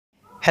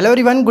Hello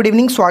everyone, good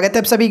evening. स्वागत है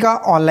आप सभी का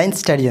ऑनलाइन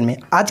स्टडी में।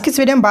 आज की इस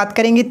वीडियो में बात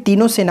करेंगे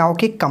तीनों सेनाओं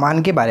के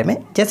कमान के बारे में।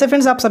 जैसे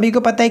फ्रेंड्स आप सभी को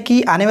पता है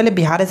कि आने वाले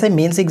बिहार ऐसे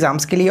मेंस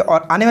एग्जाम्स के लिए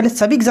और आने वाले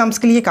सभी एग्जाम्स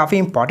के लिए काफ़ी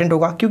इंपॉर्टेंट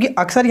होगा, क्योंकि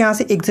अक्सर यहाँ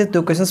से एक से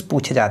दो क्वेश्चन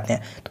पूछे जाते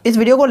हैं। तो इस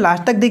वीडियो को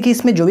लास्ट तक देखिए,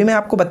 इसमें जो भी मैं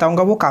आपको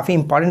बताऊँगा वो काफ़ी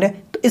इंपॉर्टेंट है,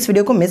 तो इस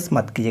वीडियो को मिस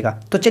मत कीजिएगा।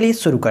 तो चलिए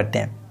शुरू करते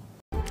हैं।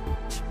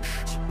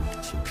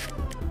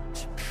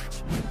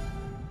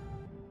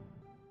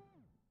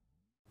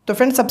 तो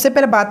फ्रेंड्स सबसे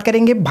पहले बात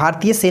करेंगे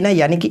भारतीय सेना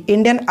यानी कि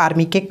इंडियन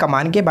आर्मी के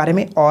कमान के बारे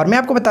में। और मैं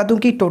आपको बता दूं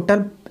कि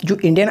टोटल जो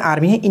इंडियन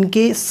आर्मी है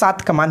इनके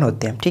 7 कमान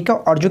होते हैं, ठीक है,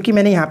 और जो कि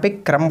मैंने यहाँ पे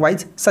क्रम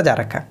वाइज सजा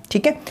रखा है,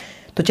 ठीक है।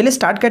 तो चलिए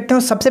स्टार्ट करते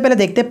हैं। सबसे पहले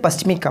देखते हैं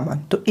पश्चिमी कमान।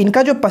 तो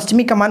इनका जो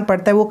पश्चिमी कमान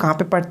पड़ता है वो कहाँ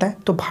पे पड़ता है?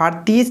 तो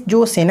भारतीय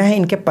जो सेना है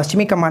इनके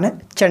पश्चिमी कमान है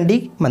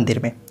चंडी मंदिर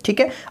में, ठीक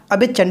है।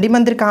 अब ये चंडी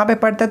मंदिर कहाँ पे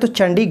पड़ता है? तो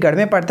चंडीगढ़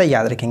में पड़ता है,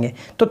 याद रखेंगे।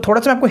 तो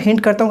थोड़ा सा मैं आपको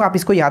हिंट करता हूँ, आप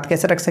इसको याद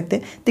कैसे रख सकते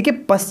हैं। देखिए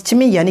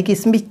पश्चिमी यानी कि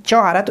इसमें भी च आ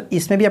रहा है, तो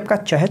इसमें भी आपका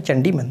च है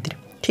चंडी मंदिर,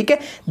 ठीक है।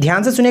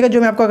 ध्यान से सुनिएगा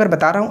जो मैं आपको अगर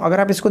बता रहा हूँ, अगर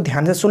आप इसको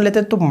ध्यान से सुन लेते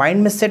हैं तो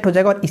माइंड में सेट हो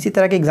जाएगा और इसी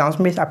तरह के एग्जाम्स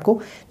में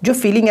आपको जो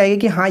फीलिंग आएगी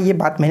कि हाँ ये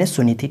बात मैंने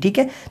सुनी थी, ठीक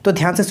है। तो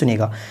ध्यान से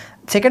सुनिएगा।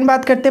 सेकंड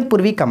बात करते हैं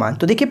पूर्वी कमान।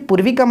 तो देखिए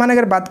पूर्वी कमान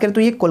अगर बात करें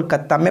तो ये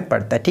कोलकाता में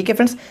पड़ता है, ठीक है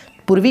फ्रेंड्स।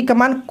 पूर्वी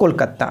कमान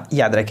कोलकाता,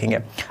 याद रखेंगे।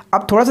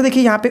 अब थोड़ा सा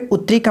देखिए यहाँ पे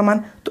उत्तरी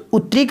कमान। तो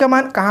उत्तरी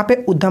कमान कहाँ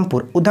पे?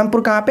 उधमपुर।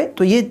 उधमपुर कहाँ पे?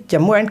 तो ये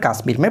जम्मू एंड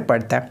कश्मीर में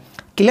पड़ता है,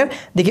 क्लियर।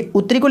 देखिए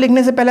उत्तरी को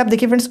लिखने से पहले आप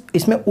देखिए फ्रेंड्स,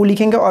 इसमें ऊ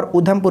लिखेंगे और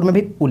उधमपुर में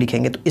भी ऊ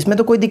लिखेंगे, तो इसमें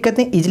तो कोई दिक्कत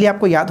नहीं, इजीली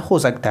आपको याद हो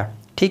सकता है,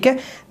 ठीक है।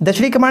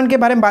 दक्षिणी कमान के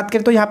बारे में बात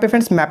करें तो यहाँ पे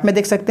फ्रेंड्स मैप में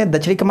देख सकते हैं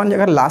दक्षिणी कमान।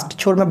 अगर लास्ट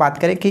छोर में बात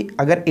करें कि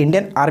अगर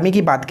इंडियन आर्मी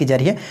की बात की जा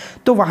रही है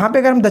तो वहाँ पे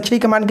अगर हम दक्षिणी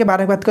कमान के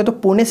बारे में बात करें तो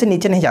पुणे से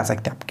नीचे नहीं जा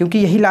सकते आप, क्योंकि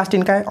यही लास्ट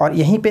इनका है और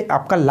यहीं पे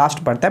आपका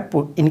लास्ट पड़ता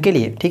है इनके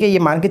लिए, ठीक है। ये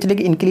मान के चलिए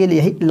कि इनके लिए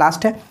यही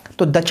लास्ट है।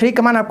 तो दक्षिणी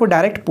कमान आपको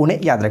डायरेक्ट पुणे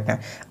याद रखना है।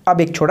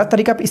 अब एक छोटा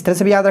तरीका आप इस तरह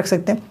से भी याद रख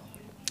सकते हैं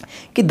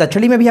कि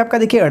दक्षिणी में भी आपका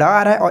देखिए अड़ा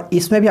आ रहा है और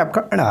इसमें भी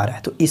आपका अड़ा आ रहा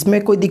है, तो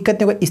इसमें कोई दिक्कत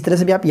नहीं होगा। इस तरह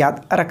से भी आप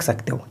याद रख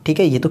सकते हो, ठीक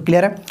है। ये तो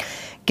क्लियर है।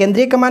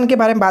 केंद्रीय कमान के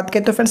बारे में बात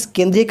करें तो फ्रेंड्स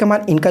केंद्रीय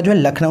कमान इनका जो है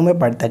लखनऊ में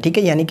पड़ता है, ठीक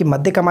है, यानी कि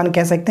मध्य कमान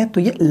कह सकते हैं,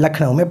 तो ये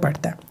लखनऊ में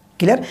पड़ता है,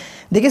 क्लियर।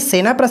 देखिए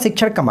सेना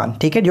प्रशिक्षण कमान,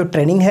 ठीक है, जो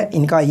ट्रेनिंग है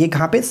इनका ये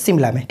कहाँ पे?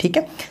 शिमला में, ठीक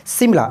है,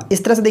 शिमला।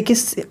 इस तरह से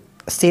देखिए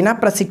सेना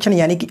प्रशिक्षण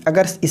यानी कि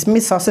अगर इसमें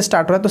 100 से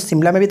स्टार्ट हो रहा है तो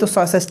शिमला में भी तो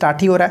 100 से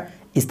स्टार्ट ही हो रहा है,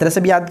 इस तरह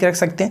से भी याद रख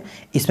सकते हैं,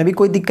 इसमें भी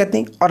कोई दिक्कत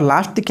नहीं। और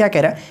लास्ट क्या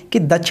कह रहा है कि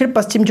दक्षिण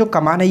पश्चिम जो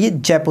कमान है ये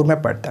जयपुर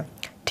में पड़ता है,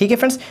 ठीक है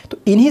फ्रेंड्स। तो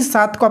इन्हीं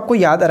 7 को आपको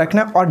याद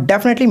रखना और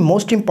डेफिनेटली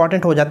मोस्ट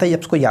इंपॉर्टेंट हो जाता है,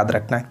 इसको याद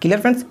रखना, क्लियर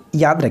फ्रेंड्स,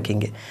 याद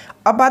रखेंगे।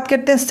 अब बात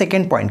करते हैं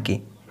सेकेंड पॉइंट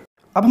की।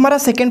 अब हमारा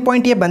सेकंड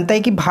पॉइंट ये बनता है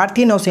कि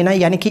भारतीय नौसेना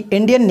यानी कि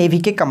इंडियन नेवी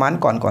के कमान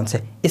कौन कौन से।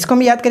 इसको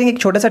हम याद करेंगे एक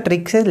छोटा सा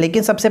ट्रिक से,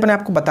 लेकिन सबसे पहले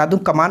आपको बता दूं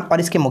कमान और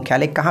इसके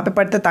मुख्यालय कहाँ पे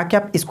पड़ते हैं, ताकि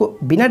आप इसको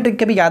बिना ट्रिक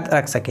के भी याद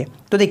रख सके।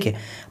 तो देखिए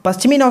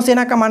पश्चिमी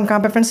नौसेना कमान कहाँ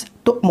पे फ्रेंड्स?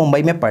 तो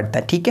मुंबई में पड़ता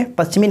है, ठीक है।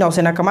 पश्चिमी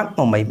नौसेना कमान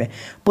मुंबई में।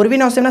 पूर्वी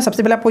नौसेना,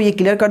 सबसे पहले आपको ये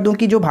क्लियर कर दूँ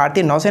कि जो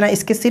भारतीय नौसेना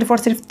इसके सिर्फ और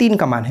सिर्फ 3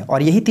 कमान है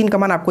और यही 3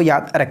 कमान आपको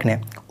याद रखने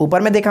हैं।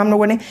 ऊपर में देखा हम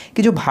लोगों ने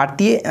कि जो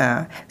भारतीय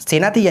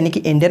सेना थी यानी कि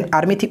इंडियन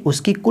आर्मी थी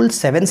उसकी कुल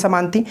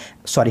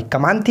 7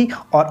 कमान थी।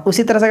 और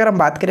उसी तरह से अगर हम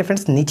बात करें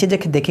फ्रेंड्स नीचे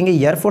देखेंगे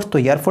एयरफोर्स, तो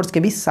एयरफोर्स के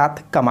भी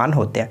 7 कमान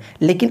होते हैं,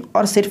 लेकिन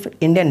और सिर्फ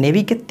इंडियन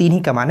नेवी के 3 ही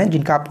कमान हैं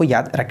जिनका आपको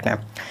याद रखना है।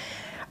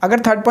 अगर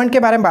थर्ड पॉइंट के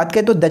बारे में बात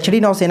करें तो दक्षिणी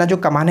नौसेना जो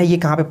कमान है ये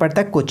कहाँ पे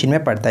पड़ता है? कोचिन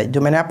में पड़ता है,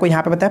 जो मैंने आपको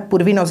यहाँ पे बताया।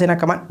 पूर्वी नौसेना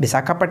कमान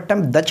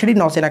विशाखापट्टनम, दक्षिणी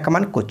नौसेना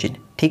कमान कोचिन,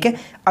 ठीक है।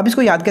 अब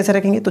इसको याद कैसे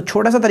रखेंगे? तो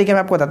छोटा सा तरीका मैं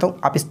आपको बताता हूँ,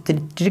 आप इस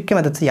ट्रिक की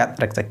मदद से याद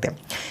रख सकते हैं।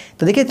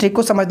 तो देखिए ट्रिक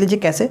को समझ लीजिए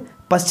कैसे।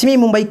 पश्चिमी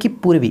मुंबई की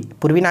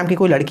पूर्वी नाम की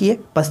कोई लड़की है,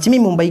 पश्चिमी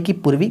मुंबई की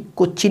पूर्वी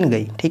कोचिन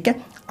गई, ठीक है।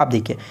 अब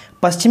देखिए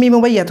पश्चिमी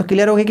मुंबई, या तो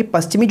क्लियर हो गया कि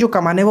पश्चिमी जो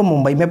कमान है वो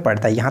मुंबई में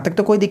पड़ता है, यहाँ तक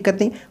तो कोई दिक्कत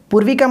नहीं।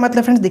 पूर्वी का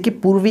मतलब फ्रेंड्स देखिए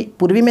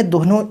पूर्वी में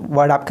दोनों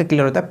वर्ड आपका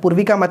क्लियर होता है।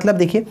 पूर्वी का मतलब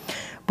देखिए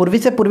पूर्वी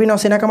से पूर्वी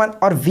नौसेना कमान,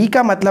 और वी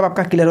का मतलब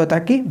आपका क्लियर होता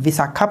है कि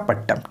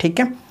विशाखापट्टनम, ठीक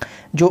है।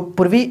 जो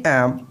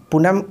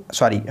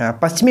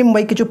पश्चिमी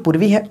मुंबई की जो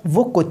पूर्वी है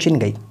वो कोचिन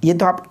गई, ये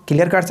तो आप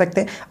क्लियर कर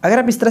सकते हैं। अगर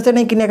आप इस तरह से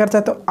नहीं क्लियर कर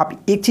सकते तो आप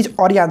एक चीज़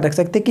और याद रख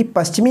सकते हैं कि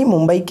पश्चिमी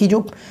मुंबई की जो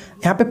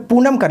यहाँ पे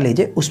पूनम कर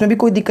लीजिए, उसमें भी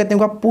कोई दिक्कत नहीं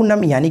होगा।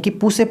 पूनम यानी कि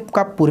पू से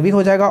का पूर्वी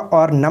हो जाएगा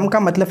और नम का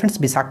मतलब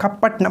फ्रेंड्स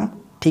विशाखापट्टनम,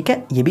 ठीक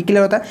है। ये भी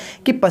क्लियर होता है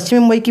कि पश्चिमी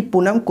मुंबई की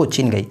पूनम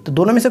कोचिन गई, तो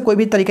दोनों में से कोई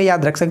भी तरीका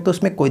याद रख सकते हो,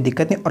 उसमें कोई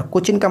दिक्कत नहीं। और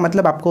कोचिन का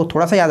मतलब आपको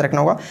थोड़ा सा याद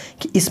रखना होगा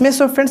कि इसमें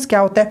से फ्रेंड्स क्या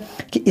होता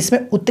है कि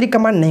इसमें उत्तरी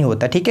कमान नहीं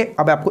होता, ठीक है।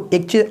 अब आपको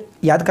एक चीज़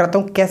याद कराता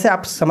हूँ कैसे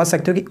आप समझ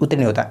सकते हो कि उत्तरी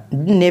नहीं होता।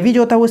 नेवी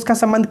जो होता है वो इसका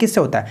संबंध किससे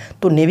होता है?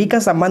 तो नेवी का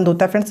संबंध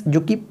होता है फ्रेंड्स जो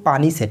कि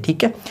पानी से,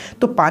 ठीक है।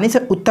 तो पानी से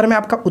उत्तर में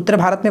आपका उत्तर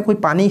भारत में कोई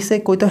पानी से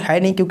कोई तो है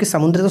नहीं, क्योंकि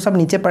समुद्र तो सब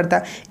नीचे पड़ता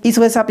है, इस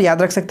वजह से आप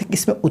याद रख सकते हैं कि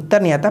इसमें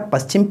उत्तर नहीं आता,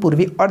 पश्चिम,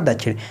 पूर्वी और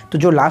दक्षिण। तो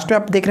जो लास्ट में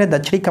आप देख रहे हैं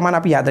दक्षिणी कमान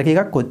आप याद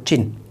रखिएगा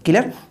कोचिन,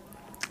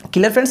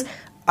 क्लियर फ्रेंड्स।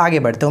 आगे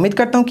बढ़ते हैं, उम्मीद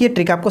करता हूँ कि ये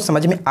ट्रिक आपको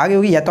समझ में आ गई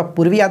होगी, या तो आप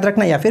पूर्वी याद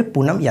रखना या फिर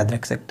पूनम याद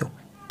रख सकते हो,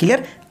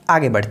 क्लियर।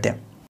 आगे बढ़ते हैं,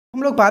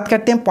 हम लोग बात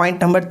करते हैं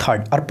पॉइंट नंबर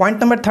 3, और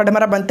पॉइंट नंबर 3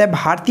 हमारा बनता है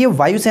भारतीय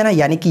वायुसेना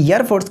यानी कि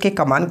एयरफोर्स के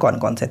कमान कौन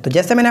कौन से। तो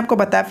जैसे मैंने आपको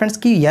बताया फ्रेंड्स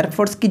कि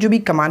एयरफोर्स की जो भी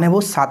कमान है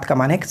वो 7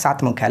 कमान है,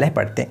 7 मुख्यालय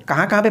पड़ते हैं।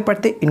 कहाँ कहाँ पे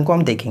पड़ते हैं इनको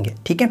हम देखेंगे,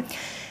 ठीक है।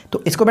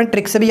 तो इसको मैं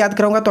ट्रिक से भी याद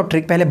कराऊंगा, तो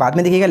ट्रिक पहले बाद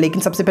में देखिएगा,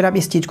 लेकिन सबसे पहले आप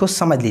इस चीज़ को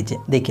समझ लीजिए।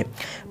 देखिए,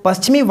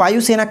 पश्चिमी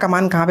वायुसेना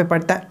कमान कहाँ पे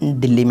पड़ता है?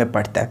 दिल्ली में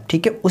पड़ता है,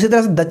 ठीक है। उसी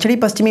तरह से दक्षिणी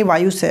पश्चिमी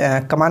वायु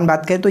कमान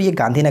बात करें तो ये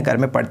गांधीनगर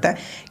में पड़ता है।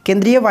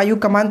 केंद्रीय वायु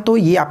कमान तो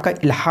ये आपका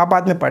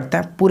इलाहाबाद में पड़ता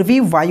है। पूर्वी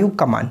वायु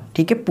कमान,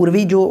 ठीक है,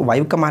 पूर्वी जो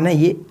वायु कमान है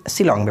ये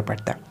शिलांग में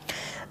पड़ता है।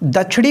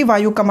 दक्षिणी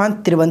वायु कमान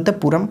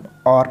तिरुवनंतपुरम,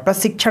 और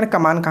प्रशिक्षण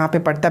कमान कहाँ पे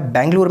पड़ता है?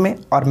 बेंगलुरु में।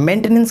 और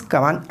मेंटेनेंस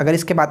कमान, अगर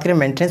इसके बात करें,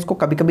 मेंटेनेंस को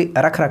कभी कभी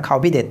रख रखाव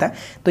भी देता है,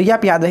 तो ये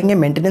आप याद रखेंगे,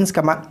 मेंटेनेंस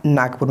कमान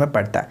नागपुर में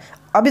पड़ता है।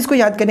 अब इसको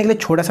याद करने के लिए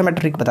छोटा सा मैं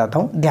ट्रिक बताता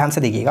हूँ, ध्यान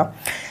से देखिएगा।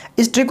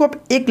 इस ट्रिक को आप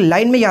एक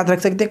लाइन में याद रख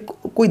सकते हैं,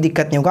 कोई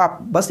दिक्कत नहीं होगा, आप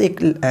बस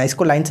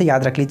इसको लाइन से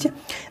याद रख लीजिए।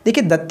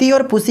 देखिए, दत्ती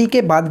और पुसी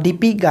के बाद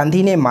डीपी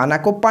गांधी ने माना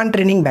को पान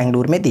ट्रेनिंग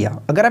बेंगलुरु में दिया।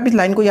 अगर आप इस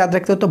लाइन को याद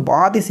रखते हो तो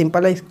बहुत ही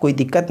सिंपल है, कोई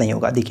दिक्कत नहीं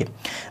होगा। देखिए,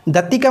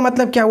 दत्ती का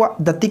मतलब क्या हुआ?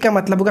 दत्ती का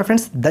मतलब होगा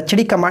फ्रेंड्स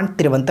दक्षिणी कमान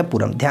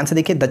तिरुवनंतपुरम। ध्यान से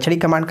देखिए, दक्षिणी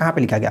कमान कहाँ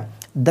पे लिखा गया?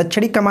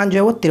 दक्षिणी कमान जो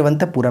है वो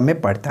तिरुवनंतपुरम में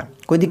पड़ता है।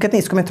 कोई दिक्कत नहीं,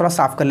 इसको मैं थोड़ा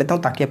साफ कर लेता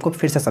हूँ ताकि आपको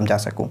फिर से समझा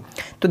सकूँ।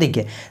 तो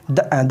देखिए,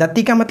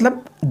 दत्ती का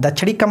मतलब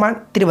दक्षिणी कमान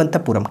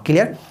तिरुवनंतपुरम,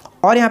 क्लियर।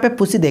 और यहाँ पे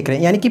पुसी देख रहे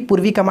हैं, यानी कि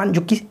पूर्वी कमान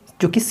जो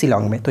कि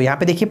शिलांग में, तो यहाँ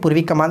पे देखिए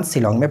पूर्वी कमान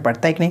शिलांग में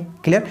पड़ता है कि नहीं,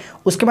 क्लियर।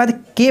 उसके बाद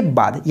के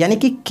बाद, यानी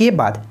कि के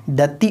बाद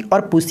दत्ती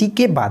और पुसी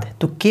के बाद,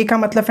 तो के का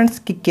मतलब फ्रेंड्स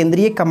कि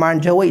केंद्रीय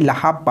कमांड जो है वो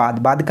इलाहाबाद,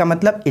 बाद का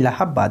मतलब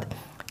इलाहाबाद,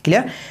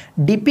 क्लियर।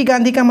 डीपी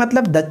गांधी का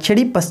मतलब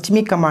दक्षिणी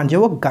पश्चिमी कमान जो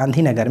है वो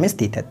गांधीनगर में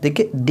स्थित है।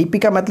 देखिए, डीपी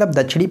का मतलब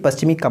दक्षिणी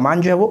पश्चिमी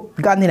कमान जो है वो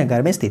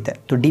गांधीनगर में स्थित है।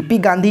 तो डीपी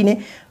गांधी ने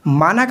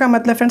माना का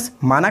मतलब फ्रेंड्स,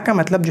 माना का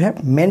मतलब जो है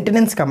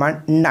मेंटेनेंस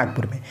कमांड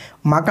नागपुर में।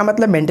 माँ का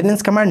मतलब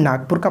मेंटेनेंस कमांड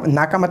नागपुर का,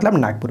 ना का मतलब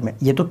नागपुर में,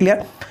 ये तो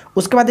क्लियर।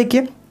 उसके बाद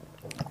देखिए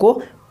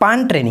को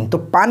पान ट्रेनिंग, तो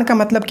पान का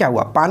मतलब क्या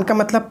हुआ? पान का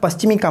मतलब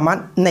पश्चिमी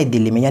कमान नई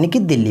दिल्ली में, यानी कि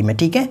दिल्ली में,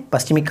 ठीक है,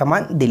 पश्चिमी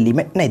कमान दिल्ली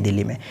में, नई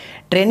दिल्ली में।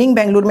 ट्रेनिंग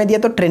बेंगलुरु में दिया,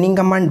 तो ट्रेनिंग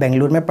कमांड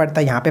बेंगलुरु में पड़ता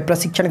है। यहाँ पे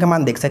प्रशिक्षण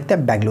कमान देख सकते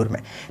हैं बेंगलुरु में।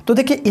 तो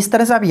देखिए, इस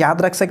तरह से आप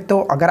याद रख सकते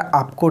हो। अगर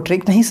आपको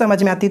ट्रिक नहीं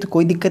समझ में आती तो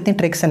कोई दिक्कत नहीं,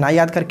 ट्रिक से ना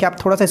याद करके आप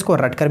थोड़ा सा इसको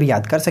रट कर भी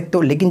याद कर सकते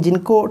हो। लेकिन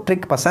जिनको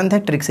ट्रिक पसंद है,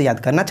 ट्रिक से याद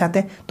करना चाहते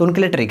हैं, तो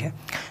उनके लिए ट्रिक है।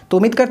 तो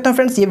उम्मीद करता हूँ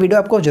फ्रेंड्स ये वीडियो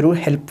आपको जरूर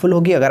हेल्पफुल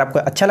होगी। अगर आपको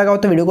अच्छा लगा हो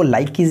तो वीडियो को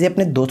लाइक कीजिए,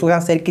 अपने दोस्तों के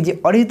साथ शेयर कीजिए,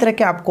 और इसी तरह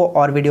के आपको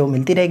और वीडियो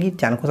मिलती रहेगी।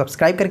 चैनल को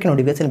सब्सक्राइब करके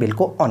नोटिफिकेशन बेल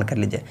को ऑन कर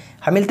लीजिए।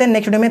 हम मिलते हैं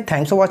नेक्स्ट वीडियो में।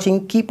 Thanks for watching,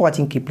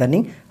 keep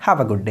learning, have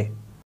a good day.